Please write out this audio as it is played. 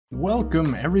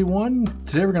Welcome everyone.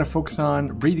 Today we're going to focus on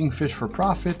breeding fish for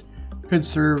profit. Could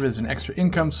serve as an extra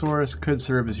income source, could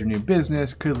serve as your new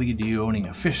business, could lead to you owning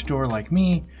a fish store like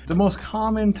me. The most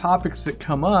common topics that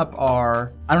come up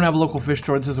are, I don't have a local fish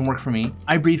store, this doesn't work for me.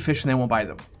 I breed fish and they won't buy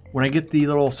them. When I get the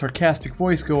little sarcastic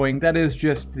voice going, that is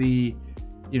just the,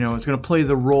 it's going to play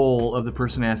the role of the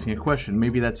person asking a question.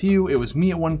 Maybe that's you, it was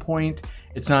me at one point.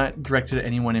 It's not directed at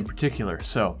anyone in particular.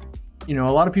 So, a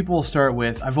lot of people will start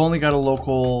with, I've only got a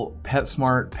local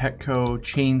PetSmart, Petco,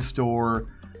 chain store,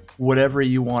 whatever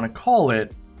you want to call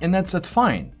it, and that's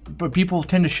fine. But people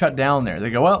tend to shut down there.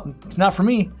 They go, well, it's not for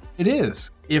me. It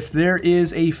is. If there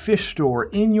is a fish store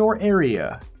in your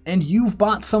area and you've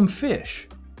bought some fish,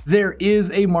 there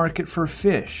is a market for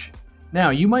fish.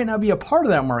 Now, you might not be a part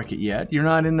of that market yet. You're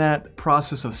not in that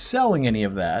process of selling any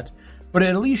of that, but it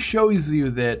at least shows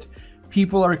you that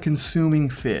people are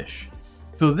consuming fish.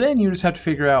 So then you just have to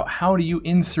figure out, how do you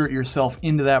insert yourself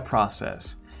into that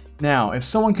process? Now, if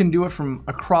someone can do it from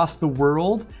across the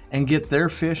world and get their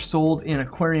fish sold in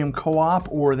Aquarium Co-op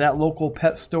or that local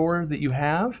pet store that you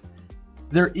have,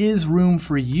 there is room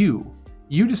for you.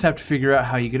 You just have to figure out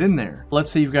how you get in there. Let's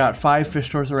say you've got 5 fish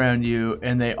stores around you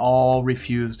and they all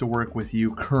refuse to work with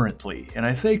you currently. And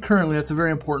I say currently, that's a very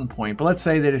important point, but let's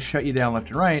say they just shut you down left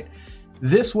and right.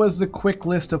 This was the quick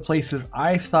list of places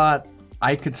I thought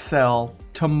I could sell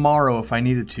tomorrow if I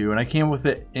needed to, and I came up with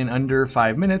it in under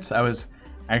 5 minutes. I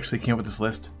actually came up with this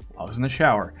list while I was in the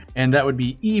shower, and that would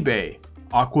be eBay,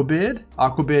 Aquabid.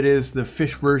 Aquabid is the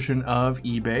fish version of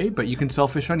eBay, but you can sell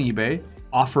fish on eBay.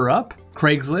 OfferUp,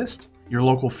 Craigslist, your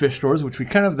local fish stores, which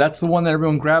that's the one that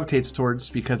everyone gravitates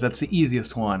towards because that's the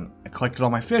easiest one. I collected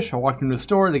all my fish, I walked into the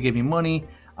store, they gave me money,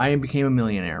 I became a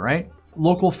millionaire, right?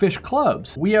 Local fish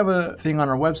clubs. We have a thing on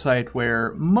our website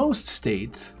where most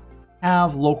states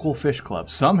have local fish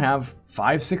clubs. Some have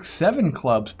 5, 6, 7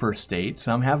 clubs per state,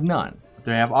 some have none.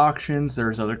 They have auctions,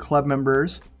 there's other club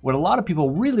members. What a lot of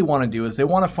people really want to do is they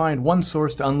want to find one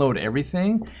source to unload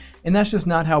everything, and that's just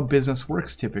not how business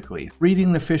works typically.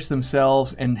 Breeding the fish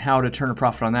themselves and how to turn a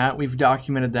profit on that, we've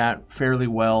documented that fairly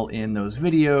well in those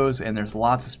videos, and there's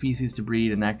lots of species to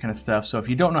breed and that kind of stuff. So if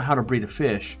you don't know how to breed a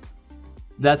fish,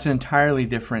 that's an entirely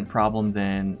different problem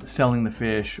than selling the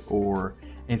fish or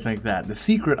anything like that. The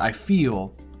secret, I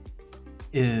feel,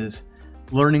 is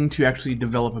learning to actually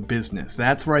develop a business.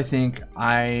 That's where I think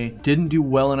I didn't do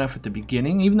well enough at the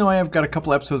beginning. Even though I have got a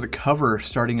couple episodes that cover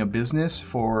starting a business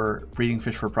for breeding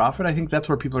fish for profit, I think that's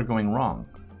where people are going wrong.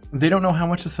 They don't know how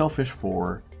much to sell fish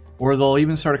for, or they'll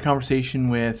even start a conversation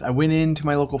with, I went into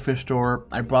my local fish store,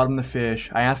 I brought them the fish,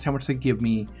 I asked how much they give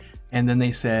me, and then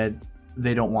they said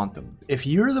they don't want them. If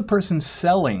you're the person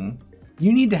selling,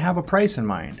 you need to have a price in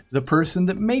mind. The person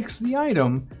that makes the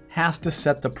item has to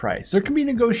set the price. There can be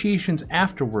negotiations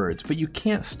afterwards, but you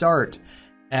can't start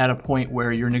at a point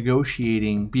where you're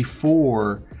negotiating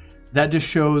before. That just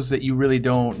shows that you really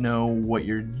don't know what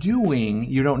you're doing.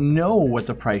 You don't know what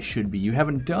the price should be. You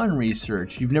haven't done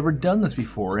research. You've never done this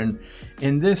before. And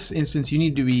in this instance, you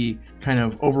need to be kind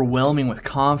of overwhelming with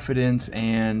confidence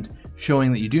and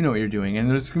showing that you do know what you're doing. And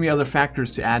there's gonna be other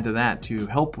factors to add to that to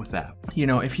help with that.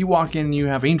 If you walk in and you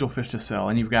have angelfish to sell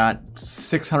and you've got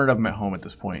 600 of them at home at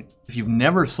this point, if you've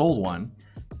never sold one,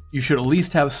 you should at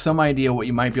least have some idea what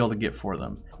you might be able to get for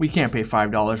them. We can't pay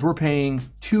 $5, we're paying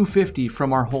 $2.50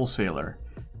 from our wholesaler.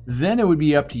 Then it would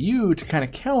be up to you to kind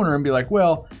of counter and be like,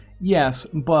 well, yes,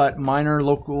 but mine are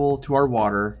local to our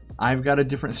water. I've got a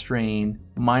different strain.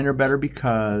 Mine are better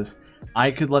because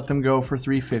I could let them go for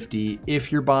 $3.50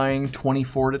 if you're buying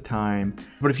 24 at a time.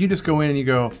 But if you just go in and you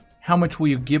go, how much will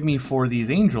you give me for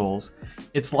these angels?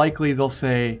 It's likely they'll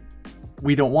say,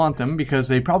 we don't want them, because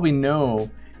they probably know,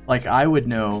 like I would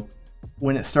know,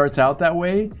 when it starts out that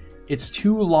way, it's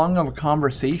too long of a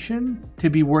conversation to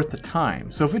be worth the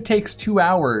time. So if it takes 2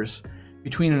 hours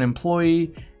between an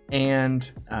employee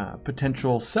and a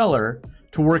potential seller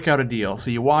to work out a deal. So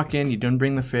you walk in, you don't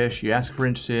bring the fish, you ask if we're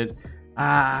interested,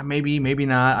 maybe, maybe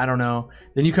not, I don't know.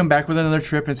 Then you come back with another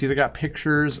trip and it's either got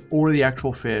pictures or the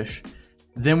actual fish.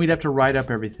 Then we'd have to write up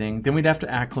everything. Then we'd have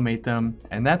to acclimate them.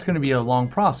 And that's going to be a long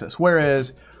process.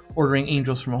 Whereas ordering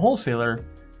angels from a wholesaler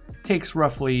takes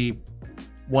roughly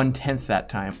 1/10 that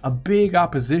time. A big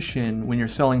opposition when you're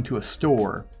selling to a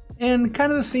store, and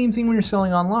kind of the same thing when you're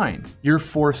selling online. You're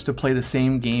forced to play the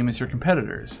same game as your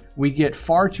competitors. We get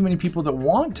far too many people that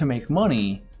want to make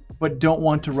money but don't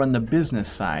want to run the business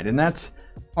side, and that's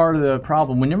part of the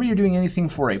problem. Whenever you're doing anything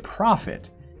for a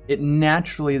profit, it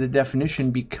naturally, the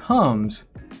definition becomes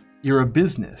you're a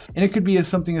business. And it could be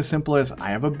something as simple as, I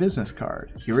have a business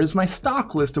card. Here is my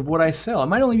stock list of what I sell. It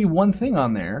might only be one thing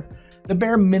on there. The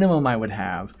bare minimum I would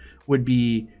have would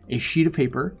be a sheet of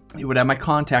paper. It would have my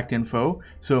contact info.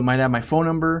 So it might have my phone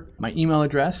number, my email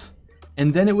address,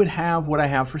 and then it would have what I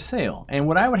have for sale. And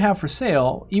what I would have for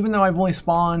sale, even though I've only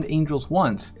spawned angels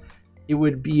once, it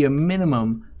would be a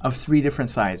minimum of 3 different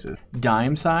sizes: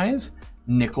 dime size,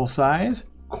 nickel size,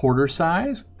 quarter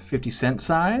size, 50-cent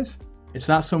size. It's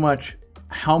not so much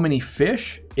how many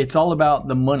fish, it's all about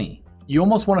the money. You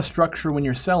almost want to structure when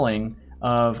you're selling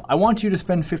of, I want you to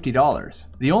spend $50.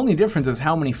 The only difference is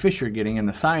how many fish you're getting and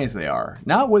the size they are,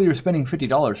 not whether you're spending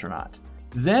 $50 or not.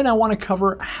 Then I want to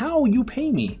cover how you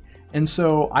pay me. And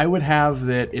so I would have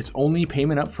that it's only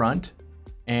payment up front,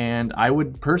 and I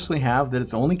would personally have that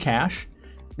it's only cash.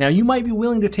 Now you might be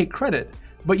willing to take credit,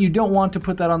 but you don't want to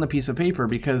put that on the piece of paper,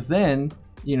 because then,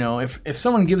 you know, if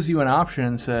someone gives you an option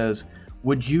and says,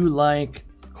 would you like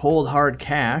cold hard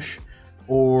cash,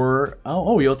 or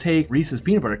oh, you'll take Reese's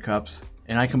peanut butter cups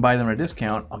and I can buy them at a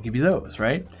discount, I'll give you those,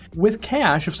 right? With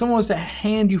cash, if someone was to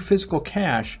hand you physical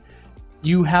cash,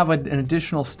 you have an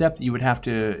additional step that you would have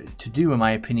to do, in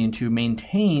my opinion, to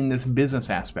maintain this business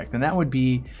aspect, and that would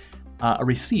be a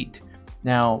receipt.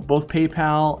 Now, both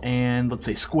PayPal and, let's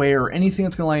say, Square, or anything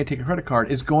that's going to allow you to take a credit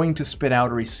card, is going to spit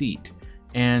out a receipt,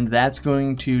 and that's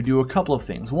going to do a couple of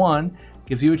things. 1,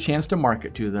 gives you a chance to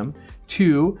market to them.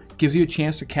 2, gives you a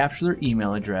chance to capture their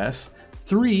email address.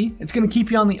 3, it's going to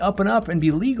keep you on the up and up and be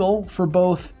legal for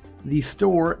both the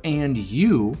store and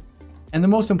you. And the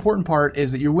most important part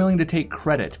is that you're willing to take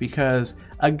credit, because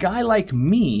a guy like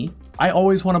me, I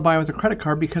always want to buy with a credit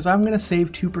card because I'm going to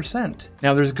save 2%.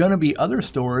 Now, there's going to be other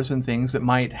stores and things that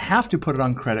might have to put it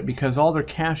on credit because all their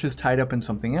cash is tied up in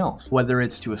something else, whether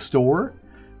it's to a store,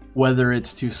 whether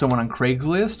it's to someone on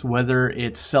Craigslist, whether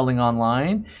it's selling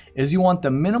online, is you want the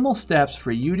minimal steps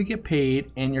for you to get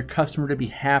paid and your customer to be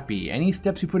happy. Any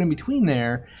steps you put in between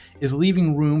there is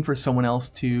leaving room for someone else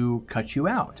to cut you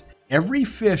out. Every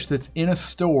fish that's in a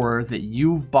store that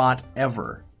you've bought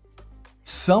ever,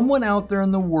 someone out there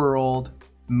in the world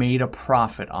made a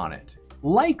profit on it.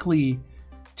 Likely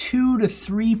 2 to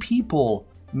 3 people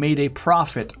made a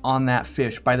profit on that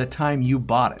fish by the time you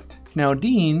bought it. Now,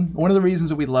 Dean, one of the reasons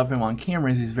that we love him on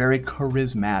camera is he's very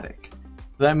charismatic.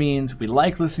 That means we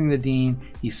like listening to Dean.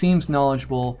 He seems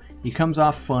knowledgeable. He comes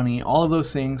off funny. All of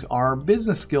those things are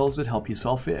business skills that help you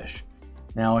sell fish.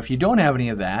 Now, if you don't have any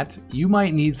of that, you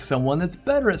might need someone that's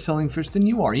better at selling fish than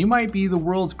you are. You might be the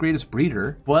world's greatest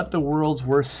breeder, but the world's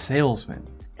worst salesman.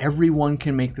 Everyone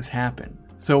can make this happen.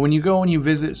 So when you go and you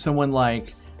visit someone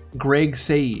like Greg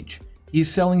Sage,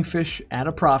 he's selling fish at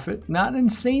a profit, not an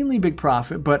insanely big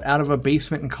profit, but out of a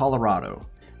basement in Colorado.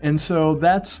 And so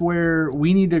that's where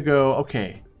we need to go,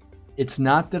 okay, it's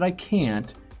not that I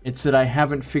can't, it's that I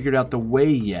haven't figured out the way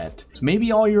yet. So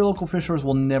maybe all your local fish stores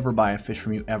will never buy a fish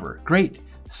from you ever. Great,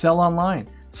 sell online,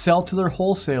 sell to their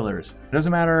wholesalers. It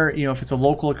doesn't matter, you know, if it's a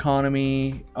local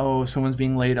economy, oh, someone's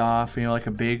being laid off, you know, like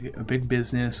a big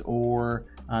business, or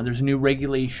there's a new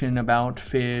regulation about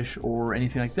fish or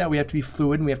anything like that. We have to be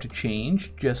fluid and we have to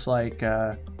change, just like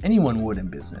anyone would in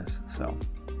business. So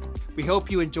we hope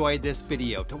you enjoyed this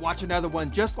video. To watch another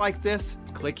one just like this,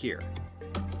 click here.